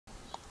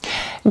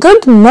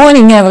Good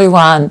morning,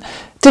 everyone.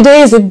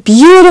 Today is a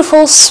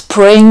beautiful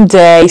spring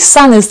day.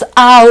 Sun is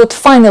out.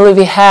 Finally,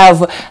 we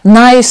have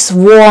nice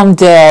warm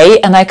day,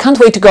 and I can't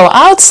wait to go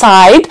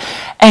outside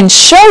and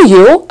show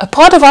you a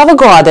part of our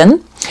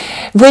garden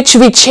which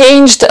we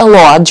changed a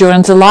lot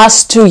during the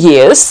last 2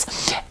 years,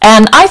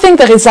 and I think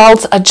the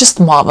results are just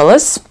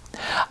marvelous.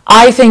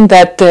 I think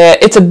that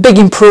it's a big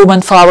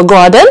improvement for our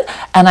garden,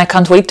 and I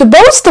can't wait to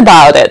boast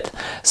about it.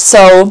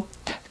 So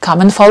come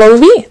and follow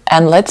me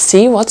and let's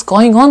see what's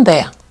going on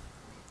there.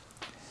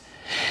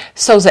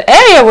 So the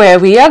area where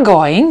we are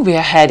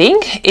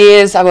heading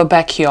is our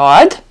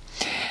backyard.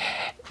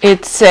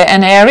 It's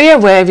an area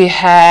where we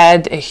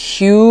had a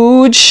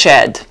huge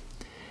shed,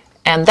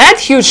 and that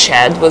huge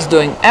shed was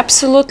doing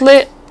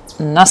absolutely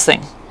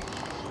nothing.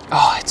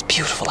 Oh, it's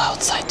beautiful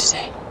outside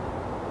today.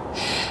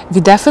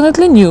 We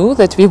definitely knew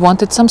that we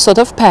wanted some sort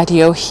of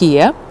patio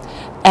here,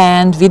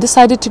 and we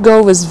decided to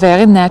go with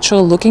very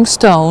natural looking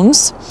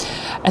stones.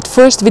 At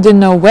first we didn't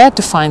know where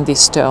to find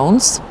these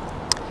stones,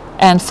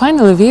 and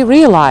finally we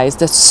realized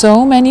that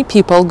so many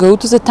people go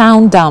to the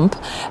town dump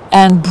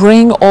and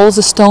bring all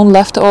the stone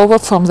left over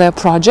from their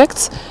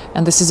projects,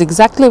 and this is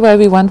exactly where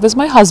we went with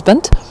my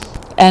husband,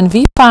 and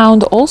we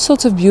found all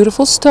sorts of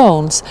beautiful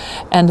stones,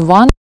 and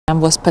one of them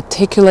was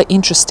particularly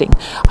interesting.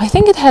 I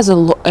think it has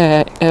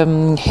a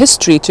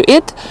history to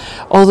it,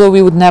 although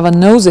we would never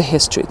know the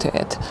history to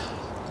it.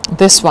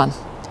 This one.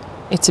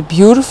 It's a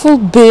beautiful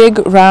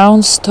big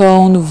round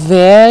stone,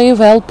 very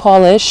well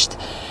polished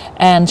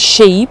and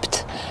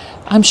shaped.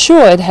 I'm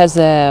sure it has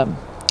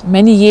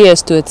many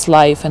years to its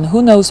life, and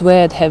who knows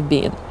where it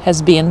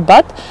has been,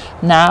 but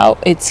now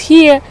it's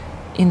here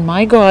in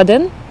my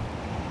garden.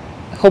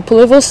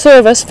 Hopefully it will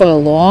serve us for a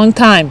long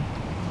time.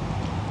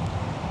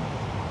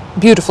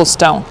 Beautiful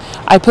stone.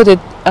 I put it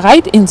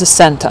right in the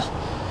center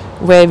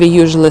where we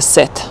usually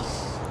sit.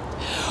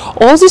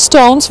 All the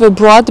stones were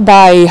brought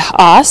by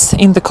us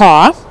in the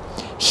car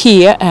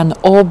here, and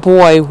oh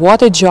boy,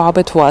 what a job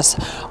it was.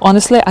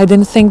 Honestly, I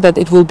didn't think that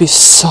it will be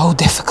so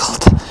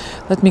difficult.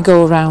 Let me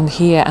go around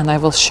here and I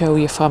will show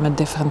you from a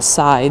different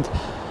side.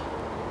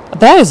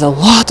 There is a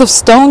lot of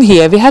stone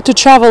here. We had to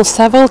travel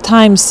several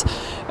times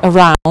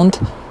around,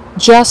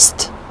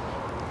 just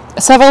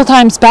several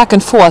times back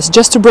and forth,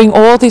 just to bring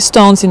all these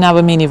stones in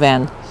our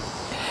minivan.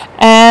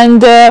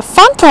 And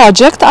fun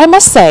project, I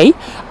must say.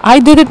 I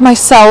did it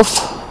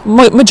myself,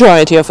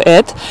 majority of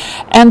it,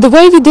 and the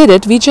way we did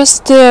it, we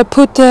just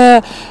put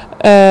the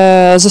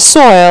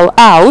soil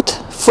out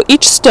for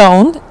each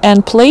stone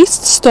and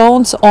placed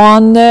stones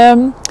on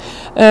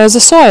the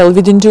soil.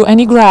 We didn't do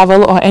any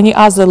gravel or any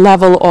other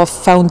level of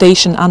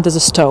foundation under the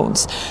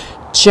stones.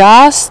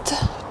 Just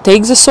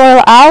take the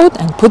soil out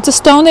and put the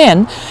stone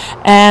in,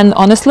 and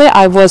honestly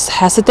I was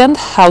hesitant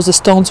how the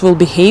stones will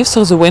behave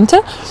through the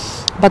winter,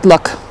 but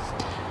look,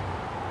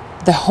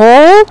 the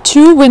whole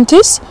 2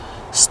 winters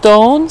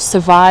stone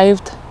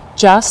survived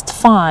just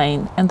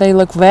fine, and they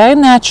look very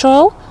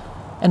natural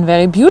and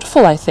very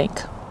beautiful, I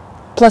think.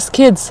 Plus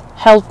kids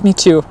helped me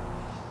too.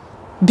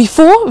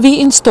 Before we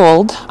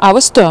installed our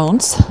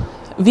stones,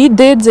 we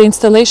did the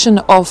installation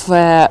of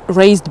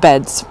raised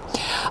beds.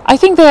 I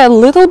think they're a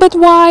little bit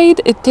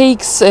wide. It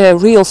takes a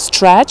real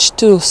stretch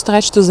to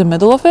the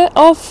middle of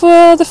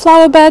the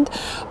flower bed,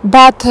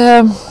 but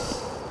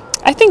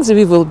I think that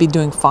we will be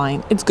doing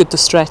fine. It's good to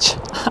stretch,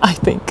 I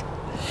think.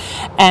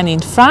 And in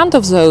front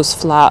of those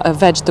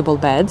vegetable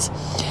beds,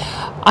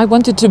 I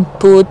wanted to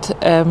put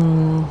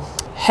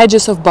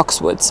hedges of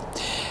boxwoods.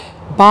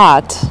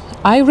 But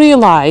I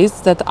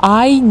realized that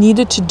I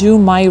needed to do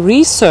my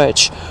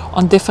research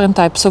on different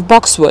types of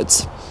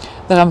boxwoods.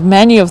 There are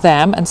many of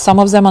them, and some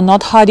of them are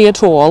not hardy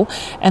at all,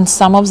 and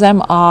some of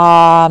them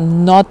are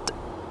not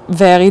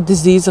very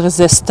disease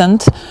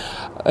resistant,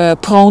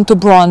 prone to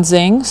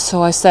bronzing.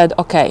 So I said,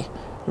 okay,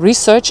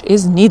 research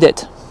is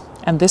needed.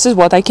 And this is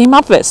what I came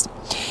up with.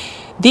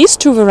 These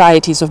 2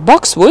 varieties of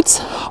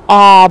boxwoods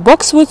are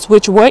boxwoods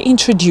which were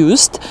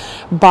introduced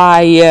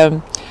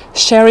by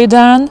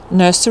Sheridan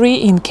Nursery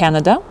in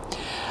Canada.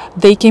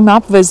 They came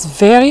up with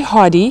very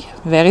hardy,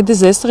 very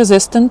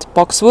disease-resistant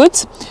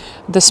boxwoods.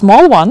 The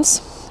small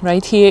ones,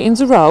 right here in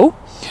the row,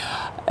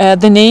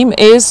 the name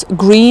is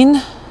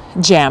Green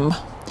Gem.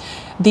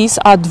 These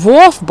are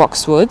dwarf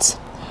boxwoods,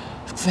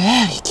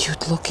 very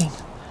cute looking.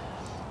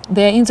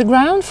 They're in the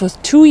ground for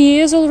 2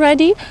 years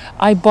already.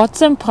 I bought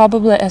them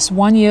probably as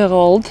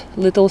 1-year-old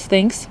little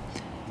things.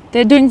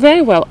 They're doing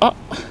very well. Oh,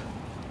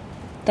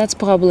 that's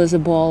probably the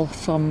ball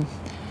from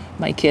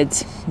my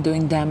kids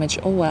doing damage.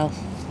 Oh well.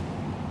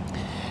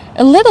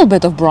 A little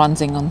bit of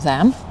bronzing on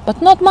them,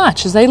 but not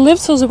much. They live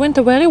through the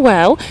winter very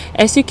well.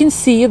 As you can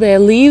see, their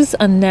leaves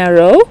are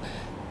narrow,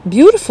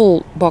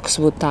 beautiful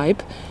boxwood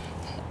type.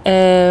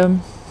 Yeah,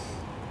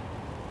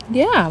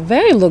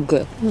 very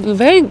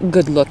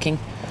good looking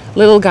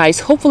little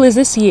guys. Hopefully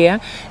this year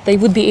they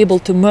would be able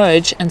to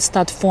merge and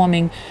start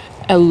forming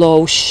a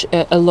low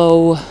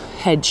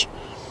hedge.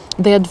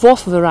 They are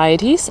dwarf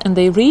varieties, and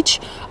they reach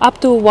up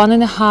to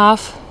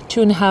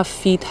 1.5–2.5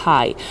 feet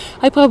high.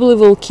 I probably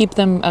will keep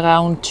them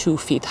around 2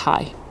 feet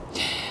high.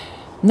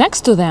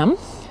 Next to them,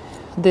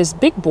 this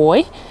big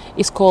boy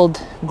is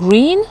called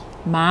Green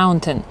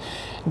Mountain.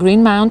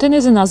 Green Mountain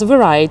is another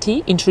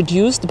variety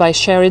introduced by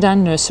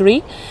Sheridan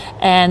Nursery,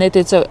 and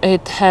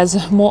it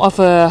has more of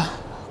a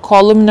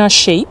columnar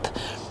shape.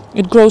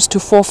 It grows to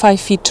 4 or 5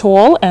 feet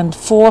tall and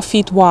 4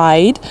 feet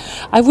wide.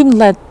 I wouldn't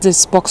let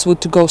this boxwood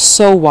to go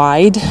so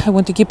wide. I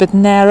want to keep it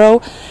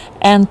narrow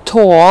and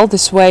tall.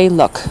 This way,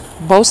 look,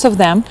 both of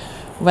them,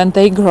 when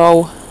they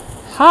grow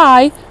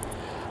high,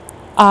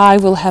 I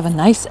will have a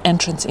nice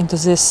entrance into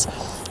this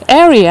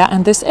area,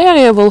 and this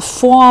area will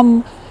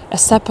form a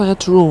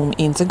separate room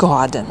in the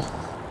garden.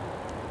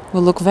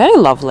 Will look very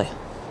lovely,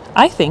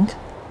 I think.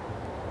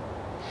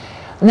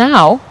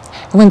 Now,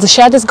 when the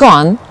shed is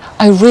gone,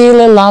 I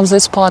really love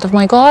this part of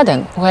my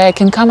garden, where I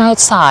can come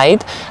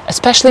outside,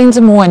 especially in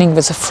the morning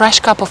with a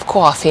fresh cup of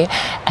coffee,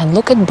 and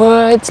look at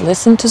birds,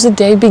 listen to the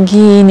day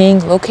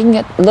beginning, look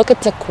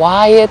at the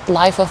quiet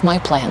life of my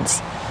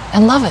plants,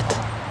 and love it.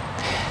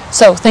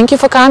 So thank you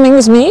for coming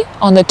with me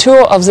on the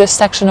tour of this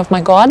section of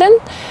my garden.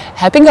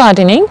 Happy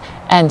gardening,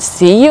 and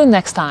see you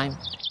next time.